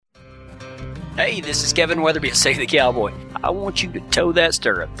Hey, this is Kevin Weatherby at Save the Cowboy. I want you to toe that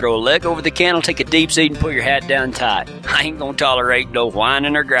stirrup, throw a leg over the cantle, take a deep seat, and pull your hat down tight. I ain't gonna tolerate no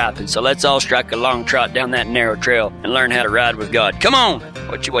whining or griping, so let's all strike a long trot down that narrow trail and learn how to ride with God. Come on!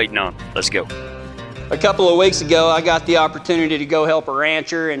 What you waiting on? Let's go. A couple of weeks ago, I got the opportunity to go help a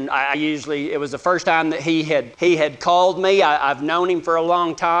rancher, and it was the first time that he had called me. I've known him for a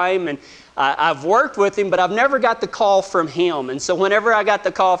long time, and I've worked with him, but I've never got the call from him. And so whenever I got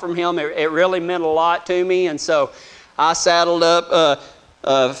the call from him, it really meant a lot to me. And so I saddled up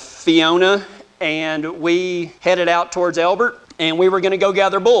Fiona, and we headed out towards Elbert, and we were going to go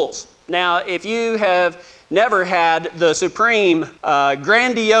gather bulls. Now, if you have never had the supreme,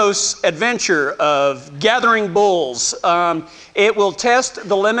 grandiose adventure of gathering bulls, it will test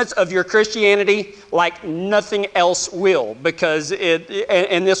the limits of your Christianity like nothing else will, because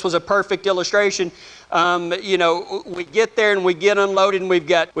and this was a perfect illustration. We get there and we get unloaded, and we've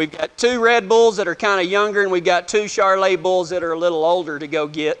got 2 Red Bulls that are kind of younger, and we've got 2 Charolais Bulls that are a little older to go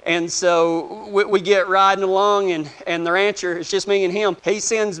get. And so we get riding along, and the rancher, it's just me and him. He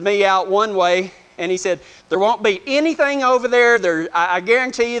sends me out one way, and he said, there won't be anything over there. I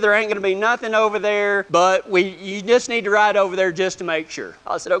guarantee you there ain't going to be nothing over there, but you just need to ride over there just to make sure.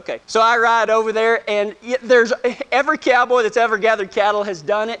 I said, okay. So I ride over there, and every cowboy that's ever gathered cattle has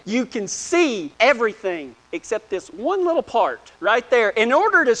done it. You can see everything except this one little part right there. In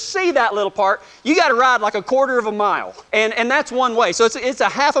order to see that little part, you got to ride like a quarter of a mile, and that's one way. So it's a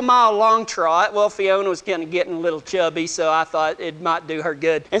half a mile long trot. Well, Fiona was kind of getting a little chubby, so I thought it might do her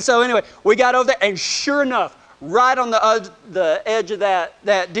good. And so anyway, we got over there, and sure enough, right on the edge of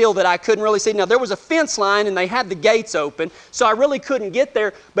that deal that I couldn't really see. Now, there was a fence line, and they had the gates open, so I really couldn't get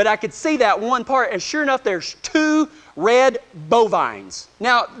there, but I could see that one part, and sure enough, there's 2 red bovines.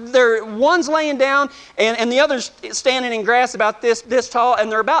 Now, one's laying down, and the other's standing in grass about this tall,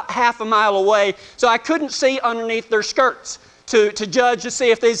 and they're about half a mile away, so I couldn't see underneath their skirts to judge to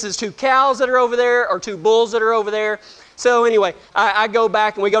see if these is 2 cows that are over there or 2 bulls that are over there. So anyway, I go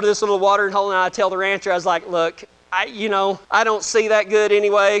back, and we go to this little watering hole, and I tell the rancher, I was like, look, I don't see that good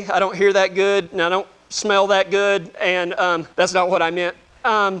anyway. I don't hear that good, and I don't smell that good, and that's not what I meant.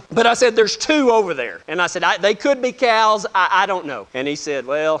 But I said, there's 2 over there. And I said, they could be cows. I don't know. And he said,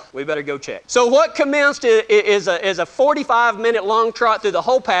 well, we better go check. So what commenced is a 45-minute long trot through the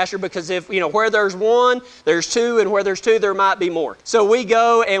whole pasture, because where there's 1, there's 2, and where there's 2, there might be more. So we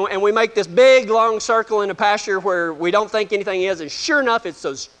go and we make this big long circle in a pasture where we don't think anything is, and sure enough, it's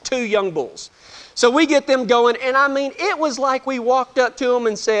those 2 young bulls. So we get them going, and I mean, it was like we walked up to them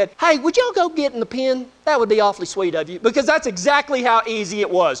and said, hey, would y'all go get in the pen? That would be awfully sweet of you, because that's exactly how easy it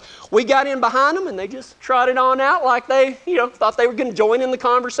was. We got in behind them, and they just trotted on out like they, thought they were going to join in the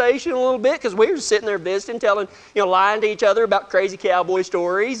conversation a little bit, because we were just sitting there visiting, telling, lying to each other about crazy cowboy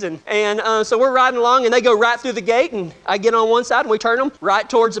stories. And so we're riding along, and they go right through the gate, and I get on one side, and we turn them right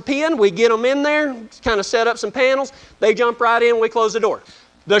towards the pen. We get them in there, kind of set up some panels. They jump right in, we close the door.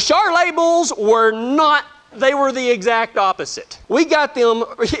 The Charolais Bulls were not, they were the exact opposite. We got them,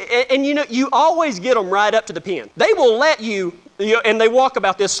 and you always get them right up to the pen. They will let you, and they walk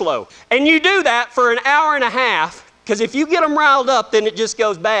about this slow. And you do that for an hour and a half, because if you get them riled up, then it just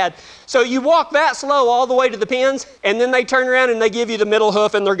goes bad. So you walk that slow all the way to the pens, and then they turn around and they give you the middle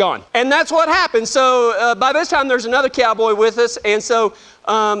hoof, and they're gone. And that's what happens. So by this time, there's another cowboy with us, and so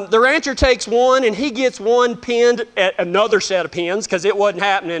the rancher takes 1, and he gets 1 pinned at another set of pins, because it wasn't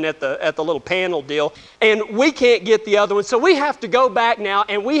happening at the little panel deal, and we can't get the other one. So we have to go back now,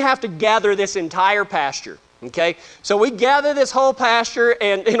 and we have to gather this entire pasture. Okay, so we gather this whole pasture,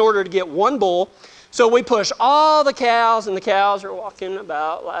 and in order to get 1 bull. So we push all the cows, and the cows are walking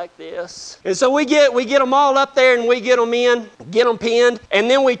about like this. And so we get them all up there, and we get them in, get them pinned, and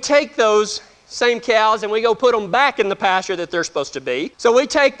then we take those same cows, and we go put them back in the pasture that they're supposed to be. So we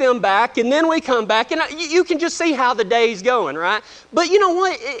take them back, and then we come back, and you can just see how the day's going, right? But you know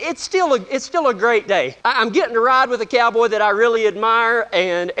what? It's still a great day. I'm getting to ride with a cowboy that I really admire,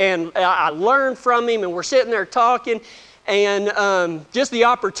 and I learn from him, and we're sitting there talking, and just the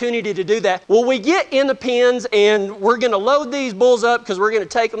opportunity to do that. Well, we get in the pens, and we're going to load these bulls up, because we're going to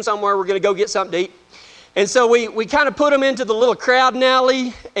take them somewhere. We're going to go get something to eat. And so we kind of put them into the little crowding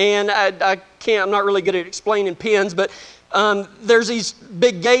alley, and I'm not really good at explaining pens, but there's these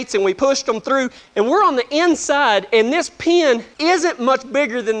big gates, and we pushed them through, and we're on the inside, and this pen isn't much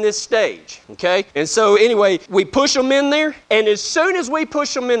bigger than this stage, okay? And so anyway, we push them in there, and as soon as we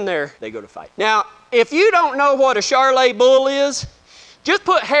push them in there, they go to fight. Now, if you don't know what a Charolais bull is, just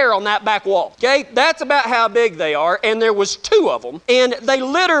put hair on that back wall, okay? That's about how big they are, and there was 2 of them, and they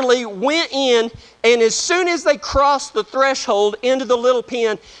literally went in And as soon as they crossed the threshold into the little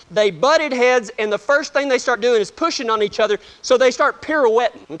pen, they butted heads, and the first thing they start doing is pushing on each other, so they start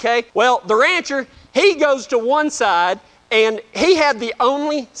pirouetting, okay? Well, the rancher, he goes to one side, and he had the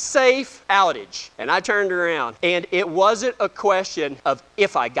only safe outage. And I turned around, and it wasn't a question of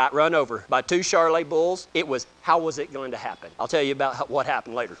if I got run over by two Charolais bulls. It was, how was it going to happen? I'll tell you about what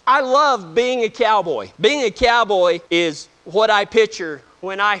happened later. I love being a cowboy. Being a cowboy is what I picture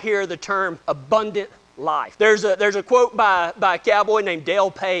when I hear the term abundant life. There's a quote by a cowboy named Dale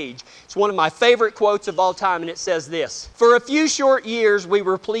Page. It's one of my favorite quotes of all time, and it says this: "For a few short years, we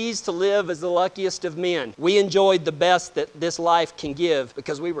were pleased to live as the luckiest of men. We enjoyed the best that this life can give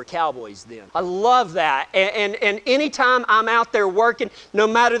because we were cowboys then." I love that. And anytime I'm out there working, no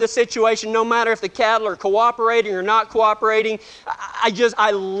matter the situation, no matter if the cattle are cooperating or not cooperating,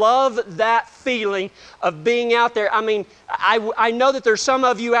 I love that feeling of being out there. I mean, I know that there's some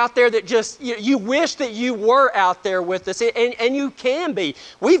of you out there that just, you wish that you were out there with us, and you can be.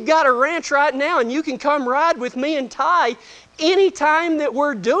 We've got a ranch right now, and you can come ride with me and Ty anytime that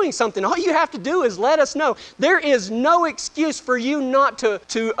we're doing something. All you have to do is let us know. There is no excuse for you not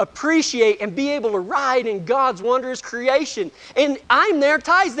to appreciate and be able to ride in God's wondrous creation. And I'm there,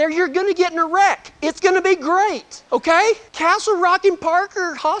 Ty's there, you're going to get in a wreck. It's going to be great, okay? Castle Rock and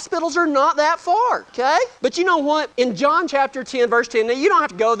Parker hospitals are not that far, okay? But you know what? In John chapter 10, verse 10, now you don't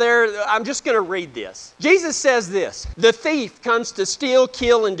have to go there. I'm just going to read this. Jesus says this: "The thief comes to steal,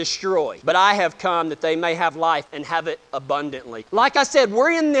 kill, and destroy, but I have come that they may have life and have it abundantly." Like I said,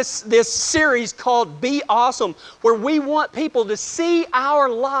 we're in this series called Be Awesome, where we want people to see our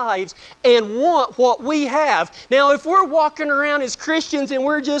lives and want what we have. Now, if we're walking around as Christians and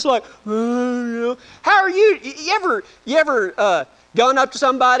we're just like, how are you? You ever gone up to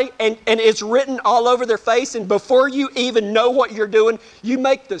somebody and it's written all over their face, and before you even know what you're doing, you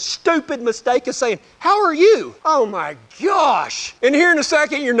make the stupid mistake of saying, "How are you?" Oh my gosh. And here in a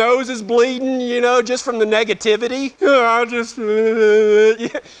second, your nose is bleeding, just from the negativity.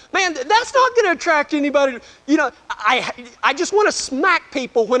 Man, that's not going to attract anybody. I just want to smack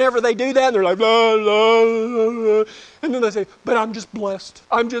people whenever they do that, and they're like, blah, blah, blah. And then they say, "But I'm just blessed.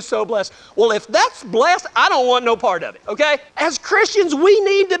 I'm just so blessed." Well, if that's blessed, I don't want no part of it, okay? As Christians, we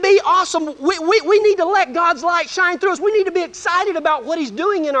need to be awesome. We need to let God's light shine through us. We need to be excited about what He's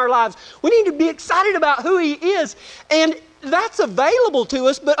doing in our lives. We need to be excited about who He is. And that's available to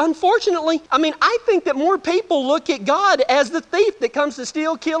us, but unfortunately, I think that more people look at God as the thief that comes to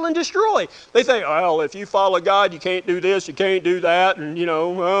steal, kill, and destroy. They think, well, if you follow God, you can't do this, you can't do that, and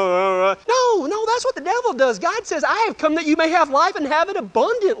No, that's what the devil does. God says, "I have come that you may have life and have it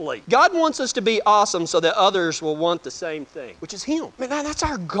abundantly." God wants us to be awesome so that others will want the same thing, which is Him. That's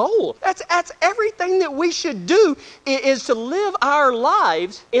our goal. That's everything that we should do, is to live our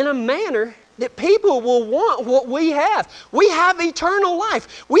lives in a manner that people will want what we have. We have eternal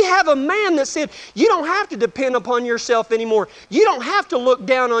life. We have a man that said, you don't have to depend upon yourself anymore. You don't have to look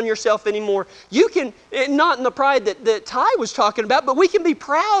down on yourself anymore. You can, not in the pride that Ty was talking about, but we can be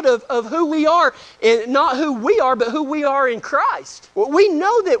proud of who we are, and not who we are, but who we are in Christ. We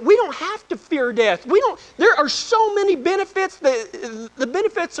know that we don't have to fear death. There are so many benefits. The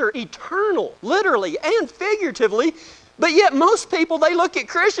benefits are eternal, literally and figuratively. But yet most people, they look at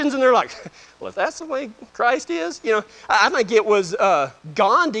Christians and they're like, well, if that's the way Christ is, I think it was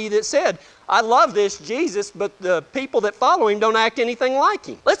Gandhi that said, "I love this Jesus, but the people that follow Him don't act anything like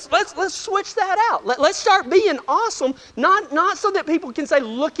Him." Let's switch that out. Let's start being awesome, not so that people can say,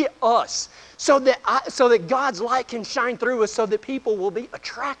 "Look at us," so that God's light can shine through us, so that people will be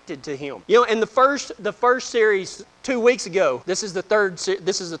attracted to Him. In the first series 2 weeks ago, this is the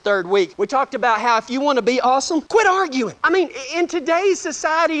third week, we talked about how if you want to be awesome, quit arguing. In today's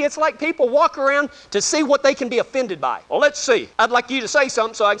society, it's like people walk around to see what they can be offended by. Well, let's see. I'd like you to say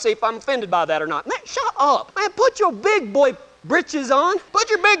something so I can see if I'm offended by that or not. Man, shut up. Man, put your big boy britches on. Put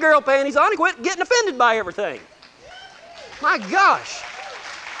your big girl panties on and quit getting offended by everything. My gosh.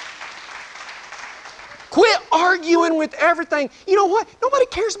 Quit arguing with everything. You know what? Nobody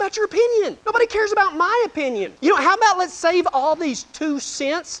cares about your opinion. Nobody cares about my opinion. How about let's save all these 2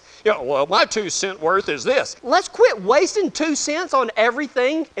 cents? Well, my 2 cent worth is this. Let's quit wasting 2 cents on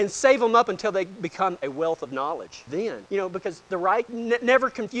everything and save them up until they become a wealth of knowledge. Then, because the right, never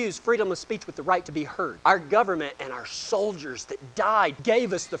confuse freedom of speech with the right to be heard. Our government and our soldiers that died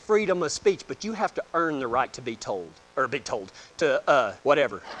gave us the freedom of speech, but you have to earn the right to be told, or be told, to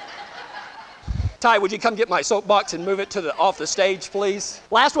whatever. Ty, would you come get my soapbox and move it off the stage, please?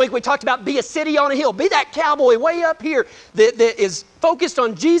 Last week we talked about be a city on a hill. Be that cowboy way up here that is focused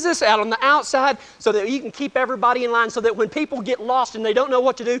on Jesus out on the outside so that you can keep everybody in line so that when people get lost and they don't know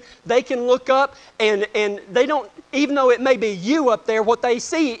what to do, they can look up and they don't, even though it may be you up there, what they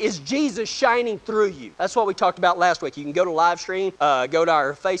see is Jesus shining through you. That's what we talked about last week. You can go to live stream, go to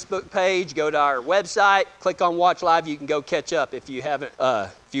our Facebook page, go to our website, click on Watch Live. You can go catch up if you haven't,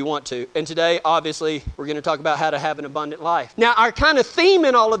 if you want to. And today, obviously, we're going to talk about how to have an abundant life. Now, our kind of theme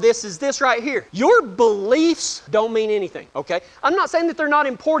in all of this is this right here. Your beliefs don't mean anything, okay? I'm not saying that they're not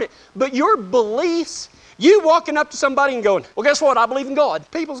important, but your beliefs, you walking up to somebody and going, well, guess what? I believe in God.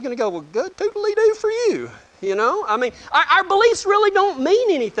 People's going to go, well, good totally do for you. You know, I mean, our beliefs really don't mean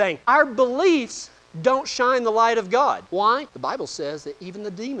anything. Our beliefs don't shine the light of God. Why? The Bible says that even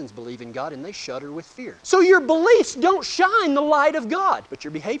the demons believe in God and they shudder with fear. So your beliefs don't shine the light of God, but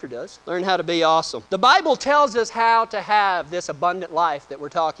your behavior does. Learn how to be awesome. The Bible tells us how to have this abundant life that we're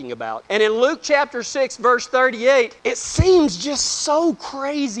talking about. And in Luke chapter 6, verse 38, it seems just so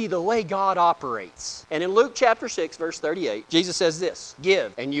crazy the way God operates. And in Luke chapter 6, verse 38, Jesus says this,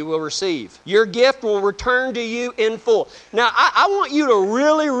 give and you will receive. Your gift will return to you in full. Now, I want you to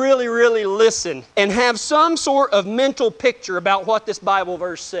really listen and have some sort of mental picture about what this Bible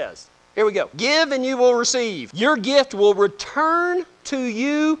verse says. Here we go. Give and you will receive. Your gift will return to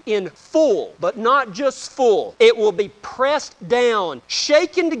you in full, but not just full. It will be pressed down,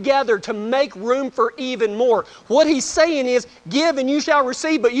 shaken together to make room for even more. What he's saying is, give and you shall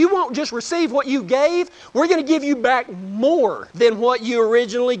receive, but you won't just receive what you gave. We're going to give you back more than what you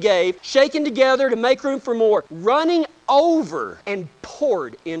originally gave, shaken together to make room for more, running over and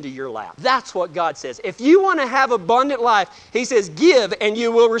poured into your lap. That's what God says. If you want to have abundant life, he says, give and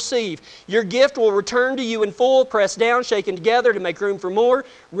you will receive. Your gift will return to you in full, pressed down, shaken together to make room for more,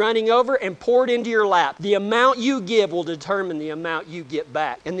 running over and poured into your lap. The amount you give will determine the amount you get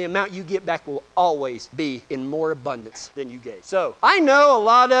back. And the amount you get back will always be in more abundance than you gave. So, I know a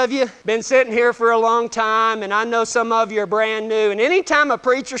lot of you been sitting here for a long time, and I know some of you are brand new, and anytime a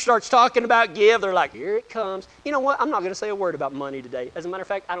preacher starts talking about give, they're like, here it comes. You know what? I'm not going to say a word about money today. As a matter of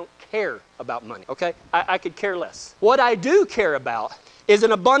fact, I don't care about money, okay? I could care less. What I do care about is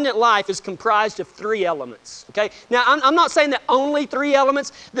an abundant life is comprised of 3 elements, okay? Now, I'm not saying that only 3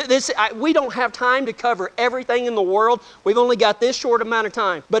 elements. We don't have time to cover everything in the world. We've only got this short amount of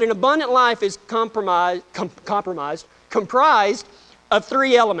time. But an abundant life is comprised of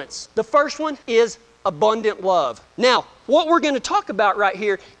 3 elements. The first one is abundant love. Now, what we're going to talk about right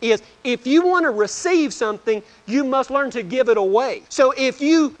here is if you want to receive something, you must learn to give it away. So if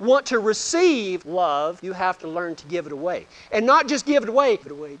you want to receive love, you have to learn to give it away. And not just give it away.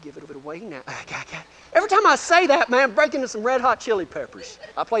 Give it away now. Every time I say that, man, I'm breaking into some Red Hot Chili Peppers.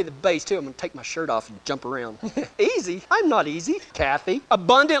 I play the bass too. I'm going to take my shirt off and jump around. Easy. I'm not easy. Kathy.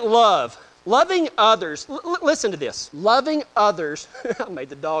 Abundant love. Loving others, listen to this. Loving others, I made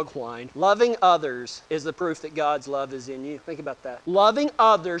the dog whine. Loving others is the proof that God's love is in you. Think about that. Loving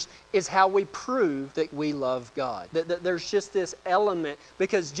others is how we prove that we love God. That there's just this element,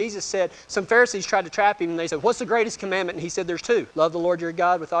 because Jesus said, some Pharisees tried to trap him and they said, what's the greatest commandment? And he said, there's 2. Love the Lord your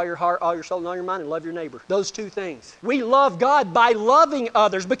God with all your heart, all your soul, and all your mind, and love your neighbor. Those 2 things. We love God by loving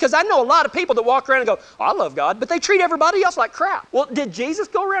others, because I know a lot of people that walk around and go, oh, I love God, but they treat everybody else like crap. Well, did Jesus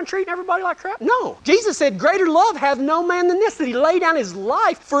go around treating everybody like crap? No. Jesus said, greater love hath no man than this, that he laid down his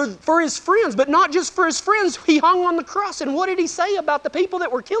life for his friends, but not just for his friends. He hung on the cross. And what did he say about the people that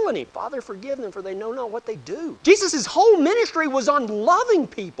were killing him? Father, forgive them, for they know not what they do. Jesus' whole ministry was on loving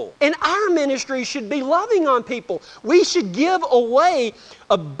people. And our ministry should be loving on people. We should give away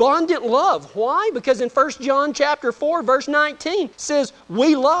abundant love. Why? Because in 1 John chapter 4, verse 19 says,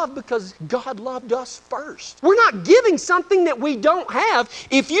 we love because God loved us first. We're not giving something that we don't have.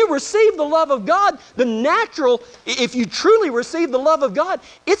 If you receive the love of God, if you truly receive the love of God,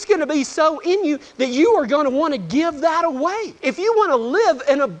 it's going to be so in you that you are going to want to give that away. If you want to live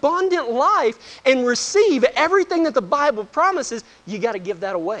an abundant life and receive everything that the Bible promises, you got to give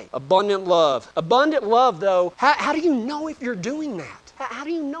that away. Abundant love. Abundant love, though, how do you know if you're doing that? How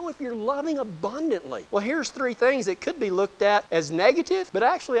do you know if you're loving abundantly? Well, here's 3 things that could be looked at as negative, but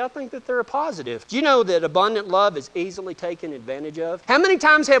actually I think that they're a positive. Do you know that abundant love is easily taken advantage of? How many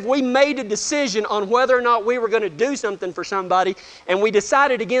times have we made a decision on whether or not we were going to do something for somebody, and we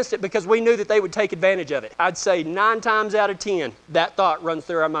decided against it because we knew that they would take advantage of it? I'd say 9 times out of 10, that thought runs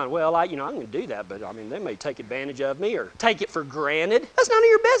through our mind. Well, I'm going to do that, but they may take advantage of me or take it for granted. That's none of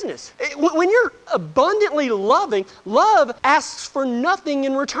your business. When you're abundantly loving, love asks for nothing nothing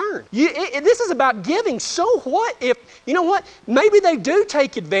in return. This is about giving. So what if, you know what, maybe they do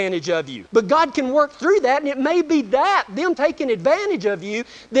take advantage of you, but God can work through that, and it may be that, them taking advantage of you,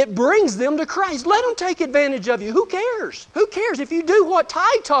 that brings them to Christ. Let them take advantage of you. Who cares? Who cares? If you do what Ty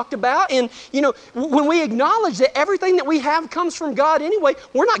talked about, and, you know, when we acknowledge that everything that we have comes from God anyway,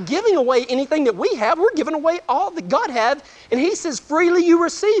 we're not giving away anything that we have. We're giving away all that God has. And He says, freely you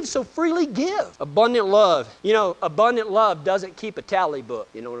receive, so freely give. Abundant love. You know, abundant love doesn't keep a tally book.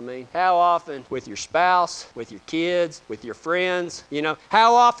 You know what I mean? How often with your spouse, with your kids, with your friends, you know,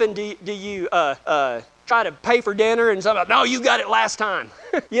 how often do you try to pay for dinner and something, no, you got it last time.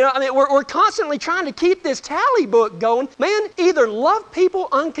 You know, I mean, we're constantly trying to keep this tally book going. Man, either love people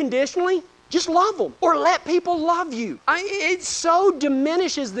unconditionally, just love them, or let people love you. It so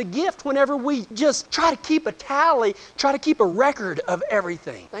diminishes the gift whenever we just try to keep a tally, try to keep a record of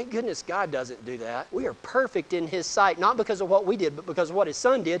everything. Thank goodness God doesn't do that. We are perfect in His sight, not because of what we did, but because of what His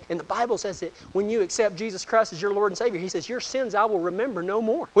Son did. And the Bible says that when you accept Jesus Christ as your Lord and Savior, He says, your sins I will remember no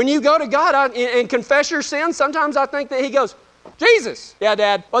more. When you go to God and confess your sins, sometimes I think that He goes, Jesus. Yeah,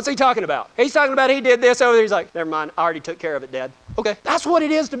 Dad, what's He talking about? He's talking about He did this over there. He's like, never mind, I already took care of it, Dad. Okay, that's what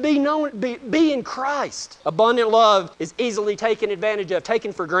it is to be known, be in Christ. Abundant love is easily taken advantage of,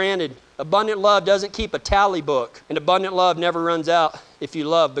 taken for granted. Abundant love doesn't keep a tally book, and abundant love never runs out if you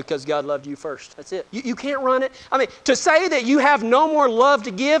love because God loved you first. That's it. You can't run it. I mean, to say that you have no more love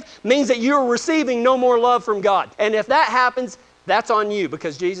to give means that you're receiving no more love from God. And if that happens, that's on you,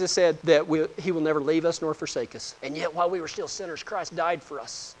 because Jesus said that He will never leave us nor forsake us. And yet while we were still sinners, Christ died for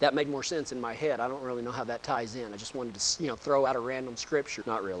us. That made more sense in my head. I don't really know how that ties in. I just wanted to, throw out a random scripture.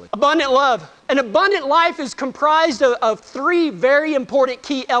 Not really. Abundant love. An abundant life is comprised of three very important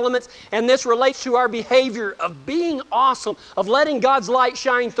key elements, and this relates to our behavior of being awesome, of letting God's light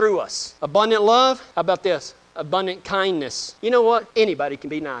shine through us. Abundant love. How about this? Abundant kindness. You know what? Anybody can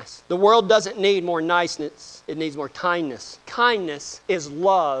be nice. The world doesn't need more niceness. It needs more kindness. Kindness is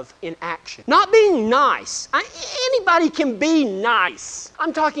love in action. Not being nice. Anybody can be nice.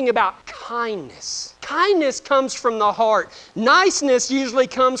 I'm talking about kindness. Kindness comes from the heart. Niceness usually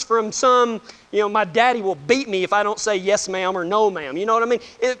comes from some, my daddy will beat me if I don't say yes ma'am or no ma'am. You know what I mean?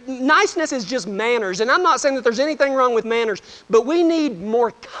 Niceness is just manners. And I'm not saying that there's anything wrong with manners, but we need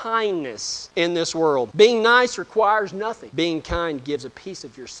more kindness in this world. Being nice requires nothing. Being kind gives a piece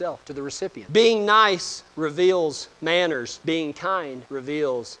of yourself to the recipient. Being nice reveals manners. Being kind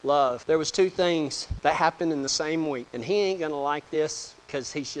reveals love. There was two things that happened in the same week, and he ain't gonna like this,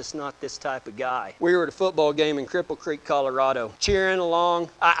 because he's just not this type of guy. We were at a football game in Cripple Creek, Colorado, cheering along.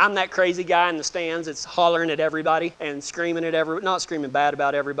 I'm that crazy guy in the stands that's hollering at everybody and screaming at everybody, not screaming bad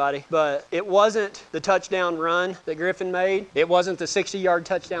about everybody, but it wasn't the touchdown run that Griffin made. It wasn't the 60-yard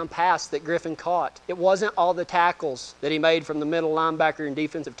touchdown pass that Griffin caught. It wasn't all the tackles that he made from the middle linebacker and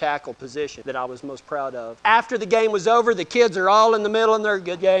defensive tackle position that I was most proud of. After the game was over, the kids are all in the middle and they're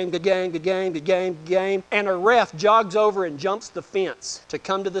good game, good game, good game, good game, good game, and a ref jogs over and jumps the fence to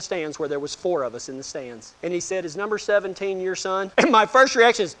come to the stands where there was 4 of us in the stands. And he said, is number 17 your son? And my first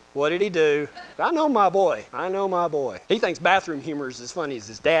reaction is, what did he do? I know my boy. He thinks bathroom humor is as funny as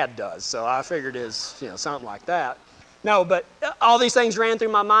his dad does, so I figured it's, something like that. No, but all these things ran through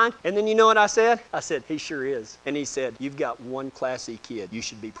my mind. And then you know what I said? I said, he sure is. And he said, you've got one classy kid. You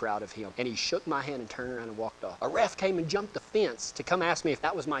should be proud of him. And he shook my hand and turned around and walked off. A ref came and jumped the fence to come ask me if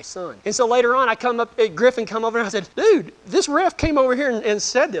that was my son. And so later on, Griffin come over and I said, dude, this ref came over here and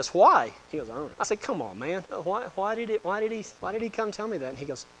said this. Why? He goes, I don't know. I said, come on, man. Why did he come tell me that? And he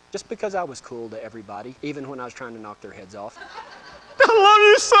goes, just because I was cool to everybody, even when I was trying to knock their heads off. I love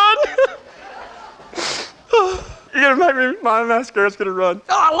you, son. You're going to make me, my mascara's going to run.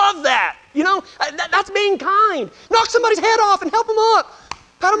 Oh, I love that. That's being kind. Knock somebody's head off and help them up.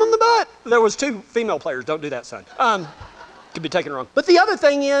 Pat them on the butt. There was 2 female players. Don't do that, son. Could be taken wrong. But the other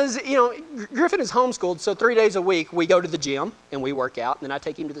thing is, Griffin is homeschooled, so 3 days a week we go to the gym and we work out, and then I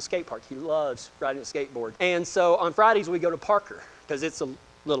take him to the skate park. He loves riding a skateboard. And so on Fridays we go to Parker, because it's a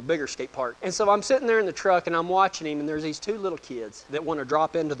little bigger skate park. And so I'm sitting there in the truck and I'm watching him, and there's these 2 little kids that want to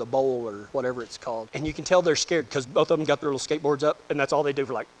drop into the bowl or whatever it's called. And you can tell they're scared because both of them got their little skateboards up, and that's all they do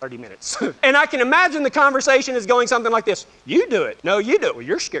for like 30 minutes. And I can imagine the conversation is going something like this. You do it. No, you do it. Well,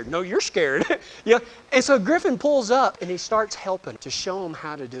 you're scared. No, you're scared. Yeah. And so Griffin pulls up and he starts helping to show them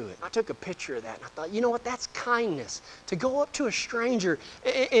how to do it. I took a picture of that and I thought, you know what? That's kindness. To go up to a stranger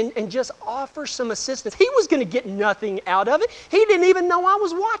and just offer some assistance. He was going to get nothing out of it. He didn't even know I was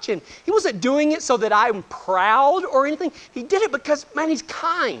was watching. He wasn't doing it so that I'm proud or anything. He did it because, man, he's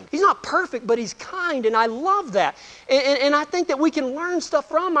kind. He's not perfect, but he's kind, and I love that. And I think that we can learn stuff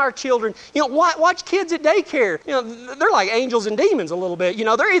from our children. You know, watch kids at daycare. You know, they're like angels and demons a little bit. You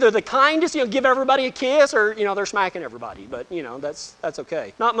know, they're either the kindest, you know, give everybody a kiss, or, you know, they're smacking everybody. But, you know, that's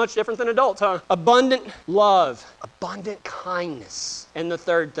okay. Not much different than adults, huh? Abundant love, abundant kindness. And the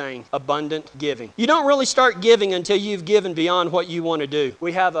third thing, abundant giving. You don't really start giving until you've given beyond what you want to do.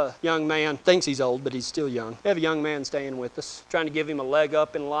 We have a young man, thinks he's old, but he's still young. We have a young man staying with us, trying to give him a leg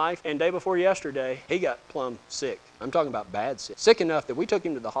up in life. And day before yesterday, he got plumb sick. I'm talking about bad sick. Sick enough that we took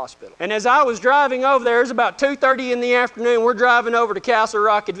him to the hospital. And as I was driving over there, it was about 2:30 in the afternoon. We're driving over to Castle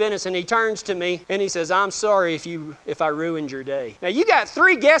Rock at Venice, and he turns to me and he says, "I'm sorry if I ruined your day." Now, you got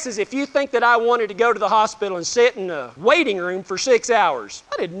 3 guesses if you think that I wanted to go to the hospital and sit in a waiting room for 6 hours.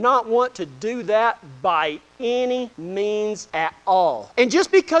 I did not want to do that by any means at all. And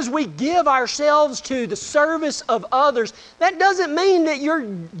just because we give ourselves to the service of others, that doesn't mean that you're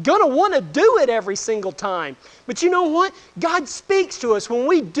going to want to do it every single time. But you know what? God speaks to us when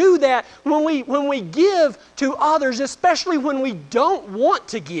we do that, when we give to others, especially when we don't want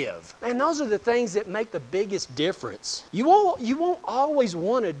to give. And those are the things that make the biggest difference. You won't always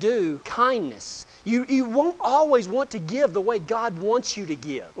want to do kindness. You won't always want to give the way God wants you to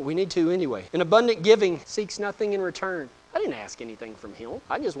give. But we need to anyway. And abundant giving seeks nothing in return. I didn't ask anything from him.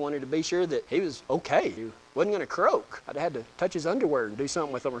 I just wanted to be sure that he was okay. He wasn't going to croak. I'd had to touch his underwear and do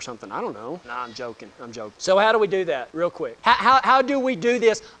something with him or something. I don't know. Nah, I'm joking. So how do we do that? Real quick. How do we do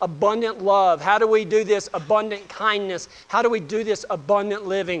this abundant love? How do we do this abundant kindness? How do we do this abundant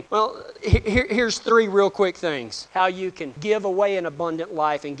living? Well, here's 3 real quick things. How you can give away an abundant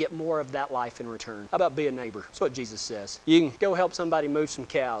life and get more of that life in return. How about be a neighbor? That's what Jesus says. You can go help somebody move some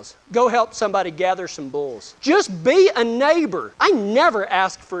cows. Go help somebody gather some bulls. Just be a neighbor. I never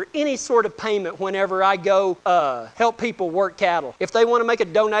ask for any sort of payment whenever I go help people work cattle. If they want to make a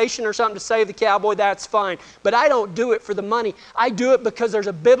donation or something to save the cowboy, that's fine. But I don't do it for the money. I do it because there's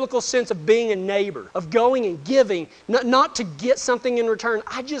a biblical sense of being a neighbor, of going and giving, not to get something in return.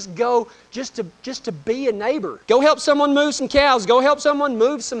 I just go just to be a neighbor. Go help someone move some cows. Go help someone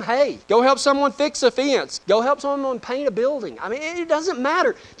move some hay. Go help someone fix a fence. Go help someone paint a building. I mean, it doesn't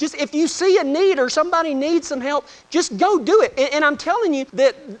matter. Just if you see a need or somebody needs some help, just go do it. And I'm telling you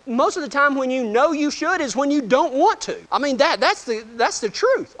that most of the time when you know you should is when you don't want to. I mean, that's the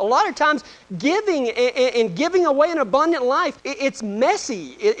truth. A lot of times giving and giving away an abundant life, it's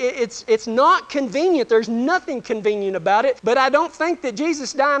messy. It's not convenient. There's nothing convenient about it. But I don't think that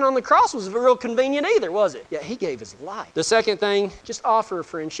Jesus dying on the cross was real convenient either, was it? Yeah, he gave his life. The second thing, just offer a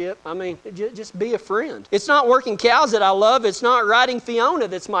friendship. I mean, just be a friend. It's not working cows that I love. It's not riding Fiona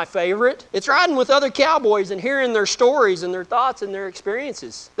that's my favorite. It's riding with other cowboys and hearing their stories and their thoughts and their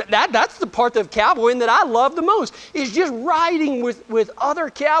experiences. That's the part of cowboying that I love the most, is just riding with other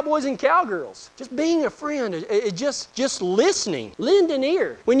cowboys and cowgirls. Just being a friend, just listening. Lend an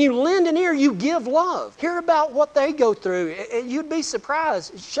ear. When you lend an ear, you give love. Hear about what they go through. You'd be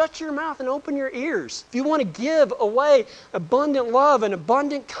surprised. Shut your mouth and open your ears. If you want to give away abundant love and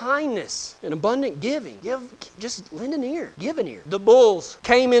abundant kindness and abundant giving, just lend an ear. Give an ear. The bulls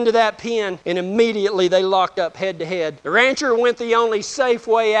came into that pen and immediately they locked up head to head. The rancher went the only safe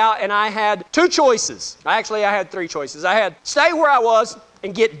way out, and I had 2 choices. Actually, I had 3 choices. I had stay where I was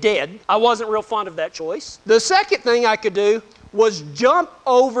and get dead. I wasn't real fond of that choice. The second thing I could do was jump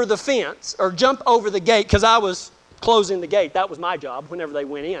over the fence or jump over the gate, because I was closing the gate. That was my job whenever they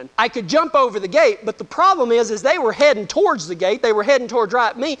went in. I could jump over the gate, but the problem is they were heading towards the gate. They were heading towards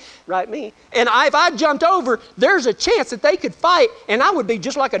right me. And if I jumped over, there's a chance that they could fight, and I would be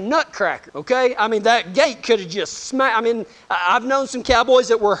just like a nutcracker, okay? I mean, that gate could have just smacked. I mean, I've known some cowboys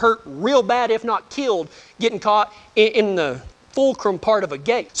that were hurt real bad, if not killed, getting caught in the fulcrum part of a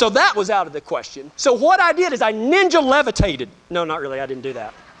gate. So that was out of the question. So what I did is I ninja levitated. No, not really. I didn't do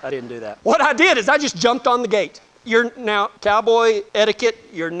that. What I did is I just jumped on the gate. Now, cowboy etiquette,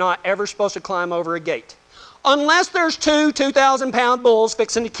 you're not ever supposed to climb over a gate. Unless there's 2 2,000-pound bulls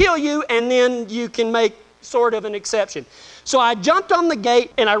fixing to kill you, and then you can make sort of an exception. So I jumped on the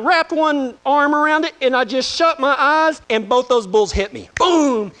gate, and I wrapped one arm around it, and I just shut my eyes, and both those bulls hit me.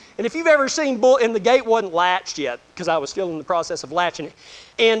 Boom! And if you've ever seen bull, and the gate wasn't latched yet, because I was still in the process of latching it,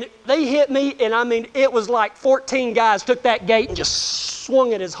 and they hit me, and I mean, it was like 14 guys took that gate and just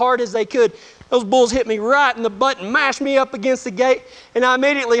swung it as hard as they could. Those bulls hit me right in the butt and mashed me up against the gate, and I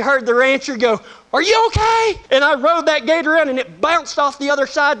immediately heard the rancher go, "Are you okay?" And I rode that gate around, and it bounced off the other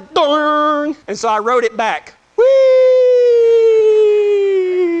side. Darn! And so I rode it back. Whee!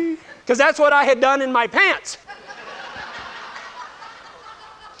 Because that's what I had done in my pants.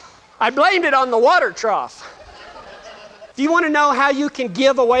 I blamed it on the water trough. If you want to know how you can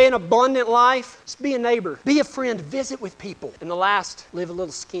give away an abundant life, just be a neighbor, be a friend, visit with people. And the last, live a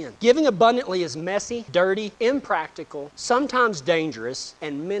little skin. Giving abundantly is messy, dirty, impractical, sometimes dangerous,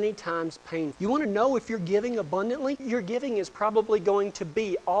 and many times painful. You want to know if you're giving abundantly? Your giving is probably going to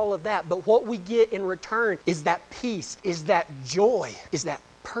be all of that. But what we get in return is that peace, is that joy, is that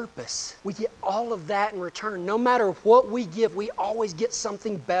purpose. We get all of that in return. No matter what we give, we always get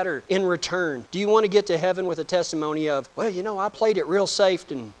something better in return. Do you want to get to heaven with a testimony of, well, you know, I played it real safe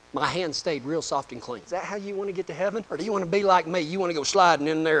and my hand stayed real soft and clean? Is that how you want to get to heaven? Or do you want to be like me? You want to go sliding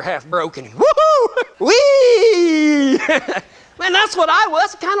in there half broken and woohoo! Whee! Man, that's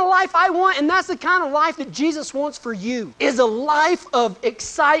the kind of life I want, and that's the kind of life that Jesus wants for you, is a life of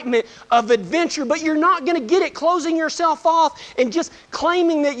excitement, of adventure, but you're not going to get it closing yourself off and just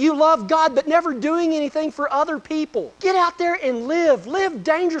claiming that you love God, but never doing anything for other people. Get out there and live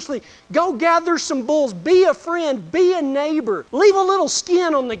dangerously. Go gather some bulls, be a friend, be a neighbor, leave a little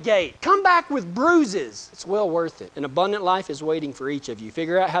skin on the gate, come back with bruises. It's well worth it. An abundant life is waiting for each of you.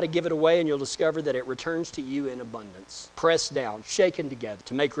 Figure out how to give it away, and you'll discover that it returns to you in abundance. Pressed down, shaken together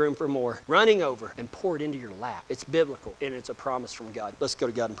to make room for more, running over and pour it into your lap. It's biblical and it's a promise from God. Let's go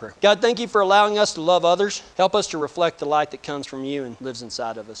to God in prayer. God, thank you for allowing us to love others. Help us to reflect the light that comes from you and lives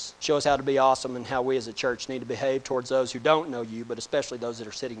inside of us. Show us how to be awesome and how we as a church need to behave towards those who don't know you, but especially those that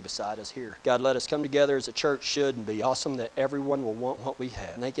are sitting beside us here. God, let us come together as a church should and be awesome, that everyone will want what we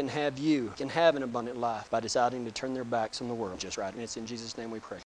have. And they can have you, can have an abundant life by deciding to turn their backs on the world just right. And it's in Jesus' name we pray.